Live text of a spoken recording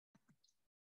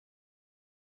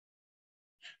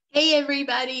Hey,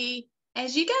 everybody.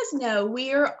 As you guys know,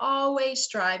 we are always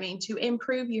striving to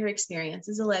improve your experience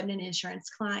as a Lebanon insurance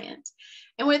client.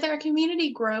 And with our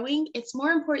community growing, it's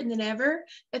more important than ever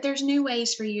that there's new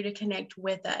ways for you to connect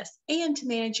with us and to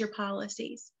manage your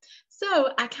policies.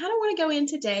 So I kind of want to go in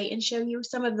today and show you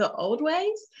some of the old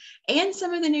ways and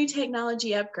some of the new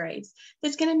technology upgrades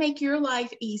that's going to make your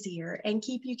life easier and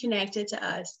keep you connected to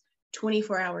us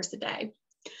 24 hours a day.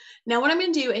 Now, what I'm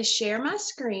going to do is share my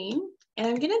screen, and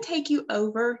I'm going to take you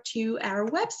over to our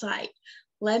website,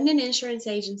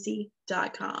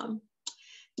 LebanonInsuranceAgency.com.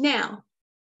 Now,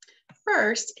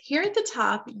 first, here at the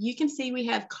top, you can see we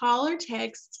have call or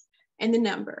text and the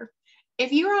number.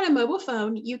 If you are on a mobile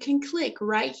phone, you can click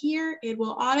right here. It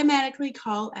will automatically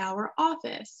call our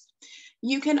office.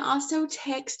 You can also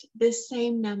text this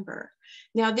same number.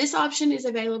 Now, this option is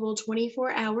available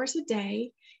 24 hours a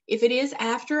day. If it is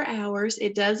after hours,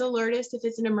 it does alert us if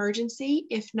it's an emergency.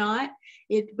 If not,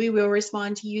 we will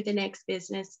respond to you the next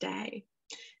business day.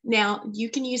 Now, you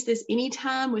can use this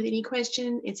anytime with any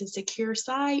question. It's a secure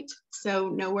site, so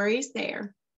no worries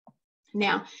there.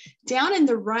 Now, down in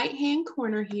the right-hand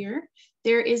corner here,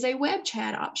 there is a web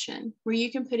chat option where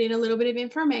you can put in a little bit of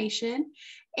information.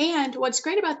 And what's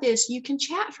great about this, you can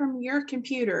chat from your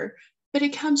computer, but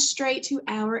it comes straight to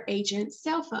our agent's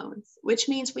cell phones, which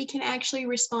means we can actually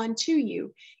respond to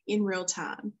you in real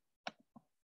time.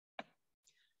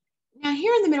 Now,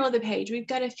 here in the middle of the page, we've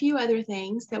got a few other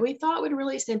things that we thought would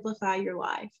really simplify your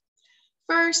life.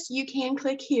 First, you can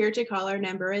click here to call our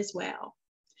number as well.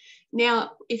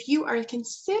 Now, if you are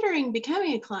considering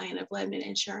becoming a client of Lebanon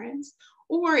Insurance,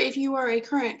 or if you are a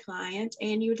current client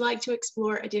and you would like to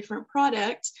explore a different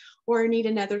product or need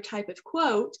another type of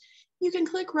quote, you can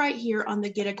click right here on the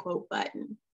Get a Quote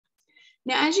button.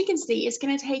 Now, as you can see, it's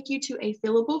going to take you to a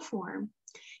fillable form.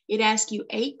 It asks you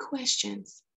 8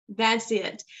 questions. That's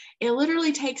it. It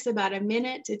literally takes about 1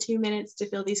 minute to 2 minutes to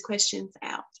fill these questions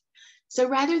out. So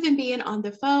rather than being on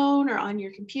the phone or on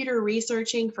your computer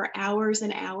researching for hours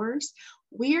and hours,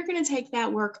 we are going to take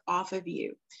that work off of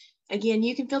you. Again,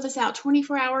 you can fill this out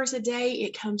 24 hours a day.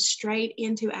 It comes straight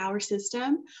into our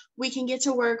system. We can get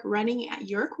to work running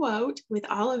your quote with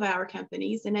all of our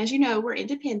companies. And as you know, we're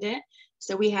independent,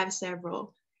 so we have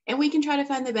several. And we can try to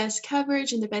find the best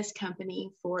coverage and the best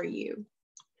company for you.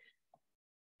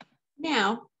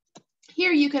 Now,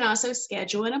 here you can also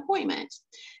schedule an appointment.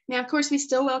 Now, of course, we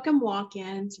still welcome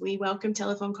walk-ins. We welcome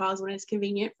telephone calls when it's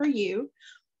convenient for you.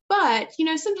 But,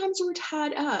 sometimes we're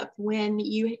tied up when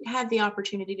you have the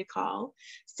opportunity to call.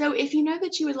 So if you know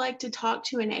that you would like to talk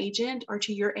to an agent or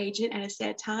to your agent at a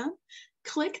set time,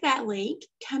 click that link,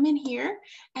 come in here,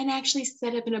 and actually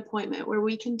set up an appointment where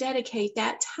we can dedicate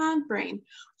that time frame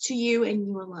to you and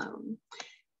you alone.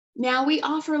 Now, we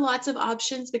offer lots of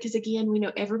options because, again, we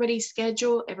know everybody's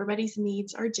schedule, everybody's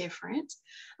needs are different.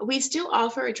 We still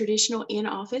offer a traditional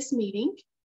in-office meeting.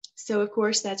 So, of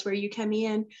course, that's where you come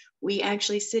in. We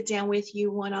actually sit down with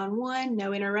you one-on-one,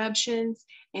 no interruptions,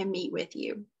 and meet with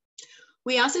you.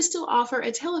 We also still offer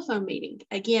a telephone meeting.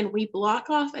 Again, we block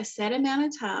off a set amount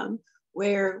of time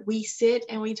where we sit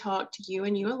and we talk to you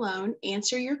and you alone,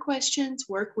 answer your questions,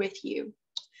 work with you.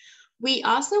 We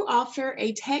also offer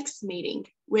a text meeting,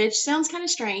 which sounds kind of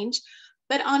strange,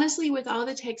 but honestly, with all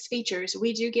the text features,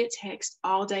 we do get text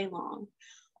all day long.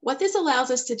 What this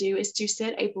allows us to do is to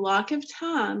set a block of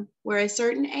time where a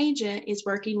certain agent is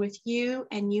working with you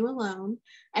and you alone,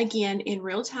 again, in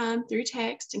real time through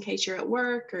text in case you're at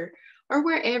work or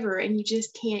wherever and you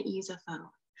just can't use a phone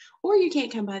or you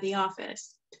can't come by the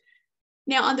office.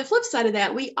 Now, on the flip side of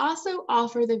that, we also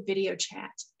offer the video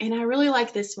chat. And I really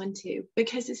like this one too,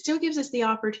 because it still gives us the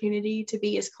opportunity to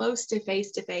be as close to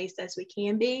face as we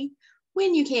can be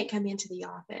when you can't come into the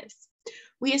office.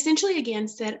 We essentially, again,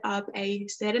 set up a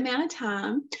set amount of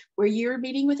time where you're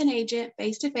meeting with an agent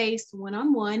face-to-face,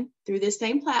 one-on-one through the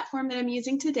same platform that I'm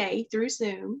using today through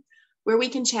Zoom, where we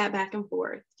can chat back and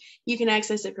forth. You can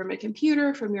access it from a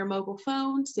computer, from your mobile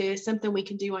phone. So it's something we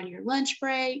can do on your lunch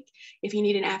break. If you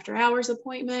need an after-hours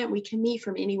appointment, we can meet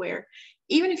from anywhere.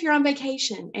 Even if you're on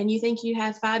vacation and you think you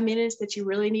have 5 minutes that you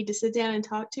really need to sit down and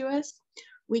talk to us,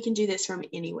 we can do this from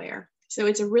anywhere. So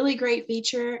it's a really great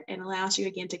feature and allows you,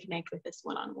 again, to connect with us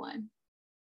one-on-one.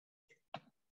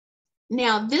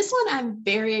 Now, this one I'm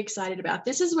very excited about.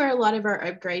 This is where a lot of our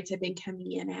upgrades have been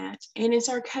coming in at, and it's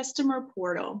our customer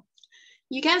portal.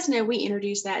 You guys know we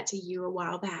introduced that to you a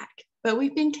while back, but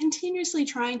we've been continuously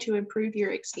trying to improve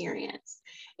your experience,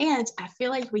 and I feel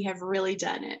like we have really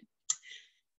done it.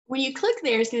 When you click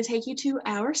there, it's going to take you to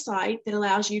our site that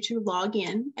allows you to log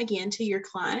in, again, to your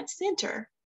client center.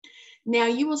 Now,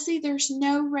 you will see there's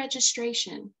no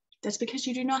registration. That's because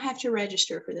you do not have to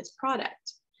register for this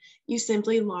product. you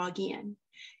simply log in.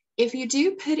 If you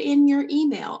do put in your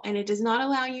email and it does not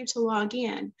allow you to log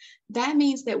in, that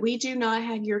means that we do not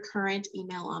have your current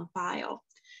email on file.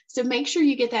 So make sure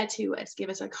you get that to us. Give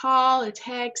us a call, a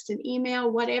text, an email,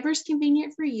 whatever's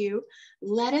convenient for you.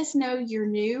 Let us know your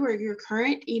new or your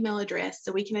current email address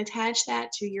so we can attach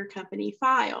that to your company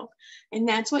file. And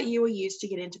that's what you will use to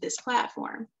get into this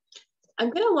platform. I'm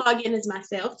going to log in as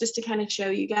myself just to kind of show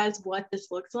you guys what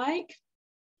this looks like,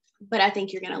 but I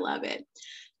think you're going to love it.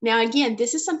 Now, again,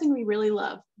 this is something we really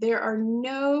love. There are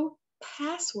no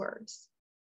passwords.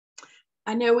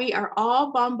 I know we are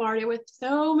all bombarded with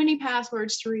so many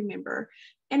passwords to remember,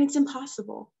 and it's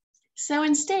impossible. So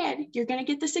instead, you're going to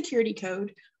get the security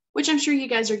code, which I'm sure you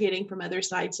guys are getting from other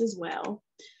sites as well.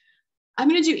 I'm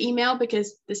going to do email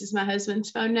because this is my husband's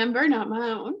phone number, not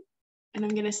my own. And I'm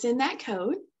going to send that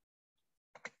code.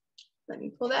 Let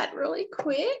me pull that really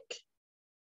quick.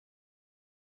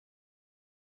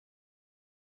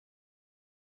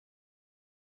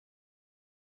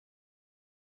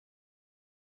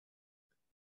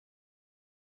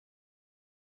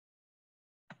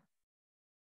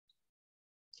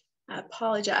 I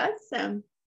apologize.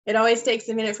 It always takes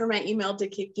a minute for my email to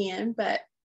kick in, but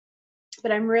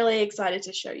I'm really excited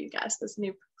to show you guys this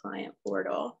new client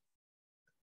portal.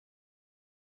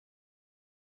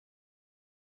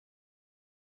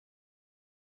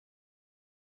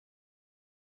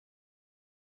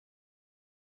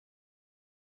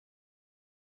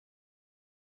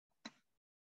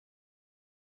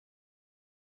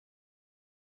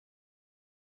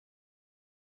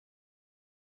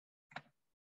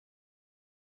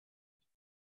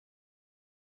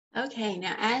 Okay,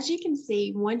 now as you can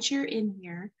see, once you're in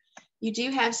here, you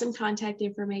do have some contact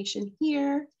information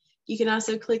here. You can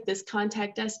also click this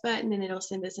contact us button and it'll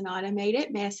send us an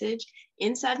automated message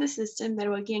inside the system that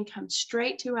will again come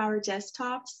straight to our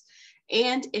desktops.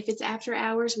 And if it's after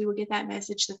hours, we will get that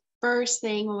message the first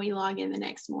thing when we log in the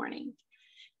next morning.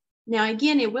 Now,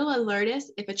 again, it will alert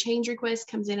us if a change request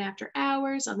comes in after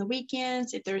hours, on the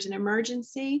weekends, if there's an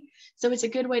emergency. So it's a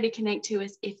good way to connect to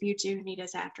us if you do need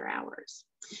us after hours.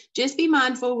 Just be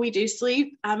mindful, we do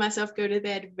sleep. I myself go to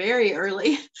bed very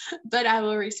early, but I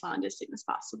will respond as soon as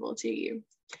possible to you.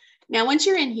 Now, once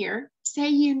you're in here, say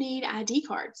you need ID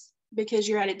cards because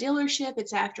you're at a dealership,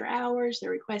 it's after hours, they're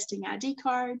requesting ID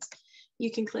cards. You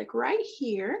can click right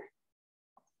here.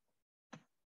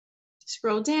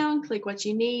 Scroll down, click what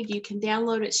you need. You can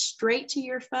download it straight to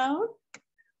your phone,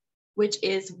 which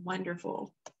is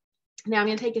wonderful. Now I'm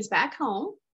going to take us back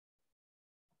home.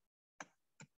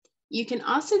 You can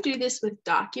also do this with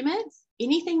documents.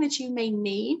 Anything that you may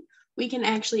need, we can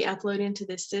actually upload into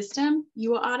this system.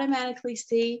 You will automatically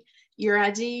see your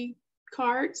ID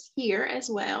cards here as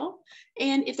well.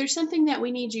 And if there's something that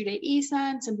we need you to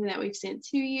e-sign, something that we've sent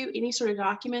to you, any sort of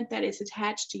document that is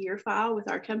attached to your file with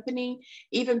our company,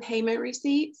 even payment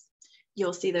receipts,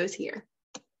 you'll see those here.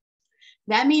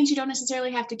 That means you don't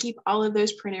necessarily have to keep all of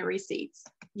those printed receipts.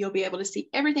 You'll be able to see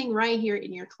everything right here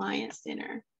in your client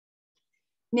center.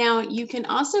 Now, you can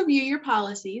also view your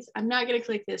policies. I'm not going to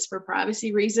click this for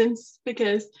privacy reasons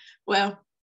because, well,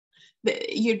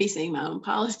 you'd be seeing my own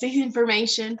policy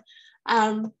information.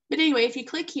 But anyway, if you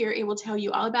click here, it will tell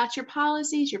you all about your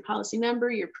policies, your policy number,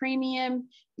 your premium,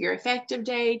 your effective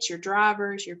dates, your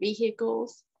drivers, your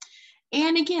vehicles.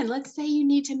 And again, let's say you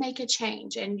need to make a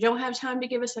change and you don't have time to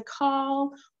give us a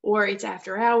call, or it's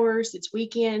after hours, it's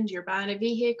weekend, you're buying a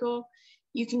vehicle.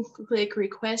 You can click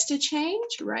request a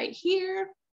change right here.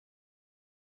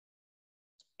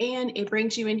 And it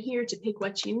brings you in here to pick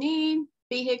what you need,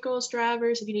 vehicles,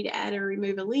 drivers, if you need to add or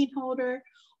remove a lien holder,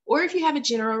 or if you have a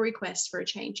general request for a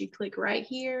change, you click right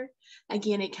here.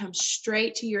 Again, it comes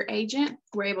straight to your agent.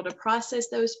 We're able to process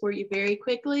those for you very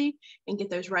quickly and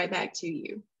get those right back to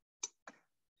you.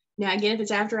 Now, again, if it's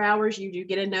after hours, you do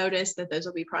get a notice that those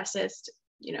will be processed,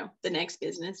 the next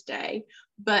business day.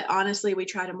 But honestly, we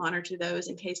try to monitor those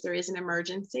in case there is an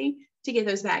emergency to get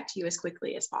those back to you as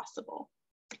quickly as possible.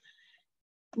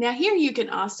 Now here you can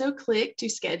also click to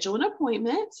schedule an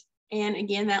appointment. And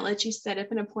again, that lets you set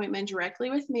up an appointment directly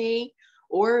with me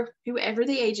or whoever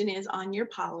the agent is on your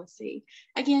policy.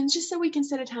 Again, just so we can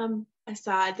set a time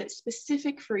aside that's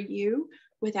specific for you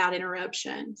without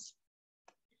interruptions.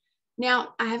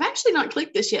 Now, I have actually not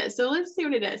clicked this yet, so let's see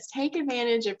what it does. Take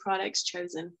advantage of products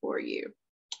chosen for you.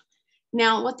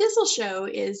 Now, what this will show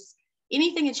is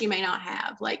anything that you may not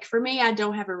have. Like for me, I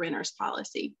don't have a renter's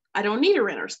policy. I don't need a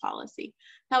renter's policy.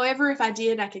 However, if I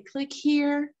did, I could click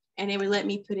here and it would let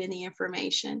me put in the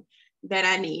information that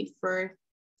I need for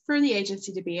the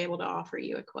agency to be able to offer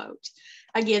you a quote.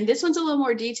 Again, this one's a little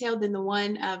more detailed than the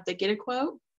one of the get a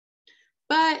quote,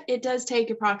 but it does take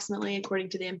approximately, according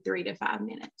to them, 3 to 5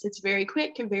 minutes. It's very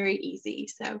quick and very easy.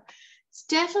 So it's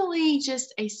definitely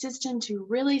just a system to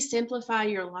really simplify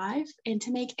your life and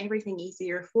to make everything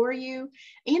easier for you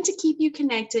and to keep you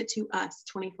connected to us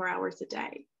 24 hours a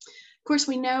day. Of course,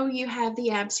 we know you have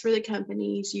the apps for the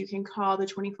companies. You can call the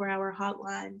 24-hour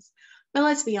hotlines. But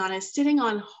let's be honest, sitting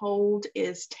on hold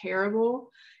is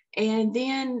terrible. And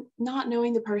then not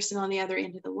knowing the person on the other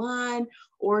end of the line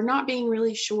or not being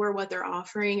really sure what they're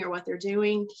offering or what they're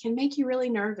doing can make you really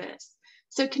nervous.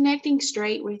 So connecting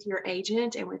straight with your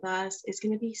agent and with us is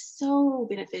going to be so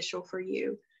beneficial for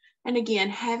you. And again,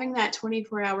 having that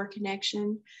 24-hour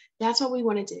connection, that's what we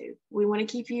want to do. We want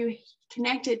to keep you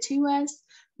connected to us,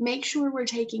 make sure we're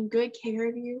taking good care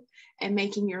of you, and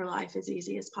making your life as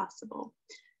easy as possible.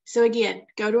 So again,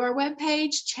 go to our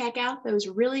webpage, check out those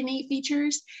really neat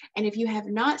features. And if you have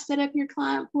not set up your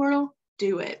client portal,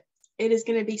 do it. It is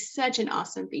going to be such an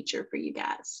awesome feature for you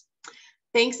guys.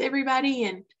 Thanks, everybody.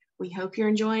 And we hope you're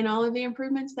enjoying all of the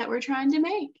improvements that we're trying to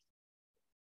make.